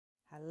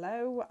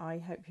Hello, I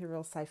hope you're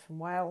all safe and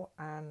well,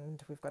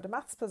 and we've got a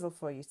maths puzzle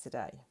for you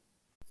today.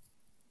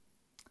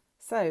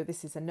 So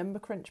this is a number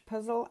crunch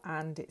puzzle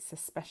and it's a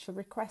special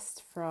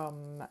request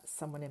from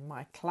someone in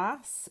my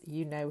class.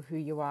 You know who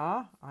you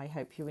are. I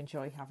hope you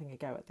enjoy having a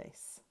go at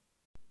this.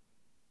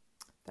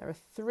 There are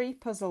 3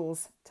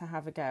 puzzles to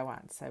have a go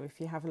at. So if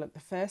you have a look,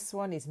 the first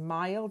one is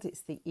mild,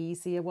 it's the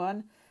easier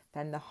one.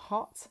 Then the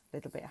hot, a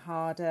little bit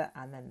harder,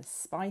 and then the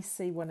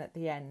spicy one at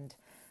the end,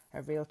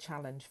 a real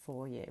challenge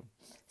for you.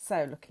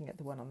 So looking at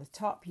the one on the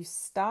top, you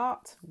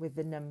start with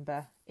the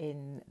number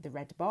in the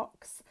red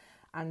box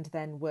and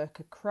then work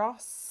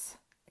across,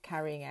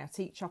 carrying out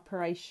each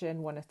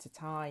operation one at a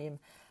time,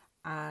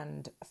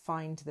 and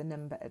find the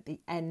number at the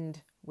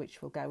end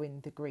which will go in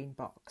the green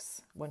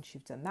box. Once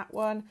you've done that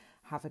one,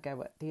 have a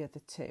go at the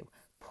other 2.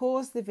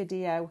 Pause the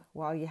video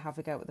while you have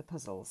a go at the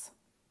puzzles.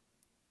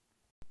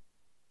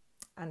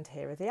 And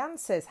here are the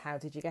answers. How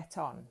did you get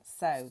on?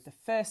 So the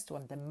first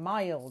one, the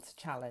mild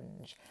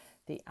challenge,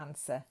 the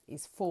answer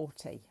is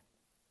 40.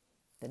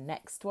 The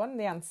next one,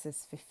 the answer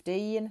is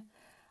 15.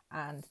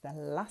 And the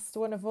last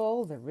one of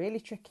all, the really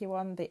tricky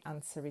one, the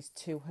answer is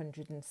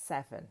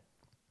 207.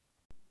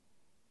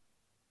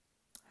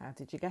 How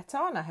did you get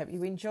on? I hope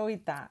you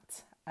enjoyed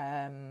that.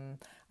 I'm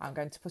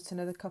going to put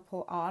another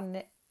couple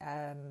on,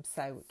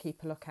 so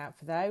keep a lookout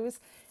for those.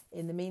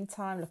 In the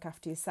meantime, look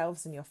after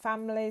yourselves and your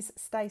families,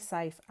 stay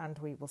safe, and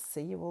we will see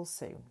you all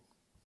soon.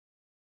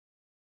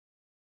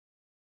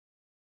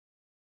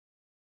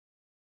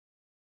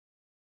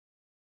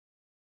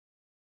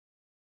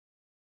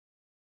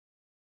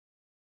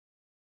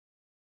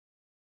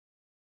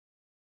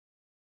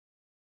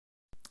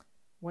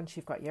 Once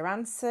you've got your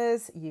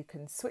answers, you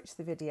can switch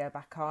the video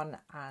back on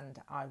and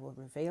I will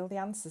reveal the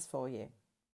answers for you.